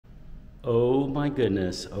Oh my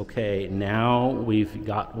goodness. Okay, now we've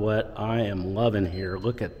got what I am loving here.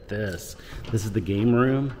 Look at this. This is the game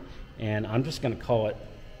room, and I'm just going to call it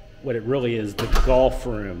what it really is, the golf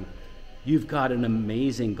room. You've got an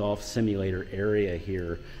amazing golf simulator area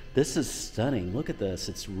here. This is stunning. Look at this.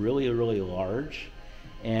 It's really, really large,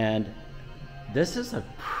 and this is a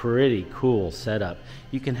pretty cool setup.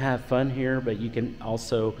 You can have fun here, but you can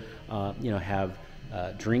also, have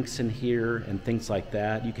drinks in here and things like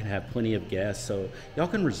that. You can have plenty of guests, so y'all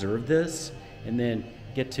can reserve this and then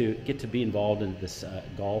get to be involved in this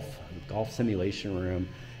golf simulation room.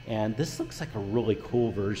 And this looks like a really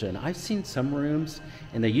cool version. I've seen some rooms,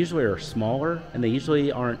 and they usually are smaller, and they usually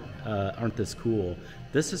aren't this cool.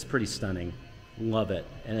 This is pretty stunning. Love it.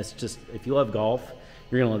 And it's just, if you love golf,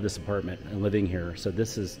 you're gonna love this apartment and living here. So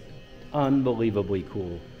this is unbelievably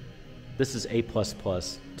cool. This is A++.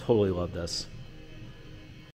 Totally love this.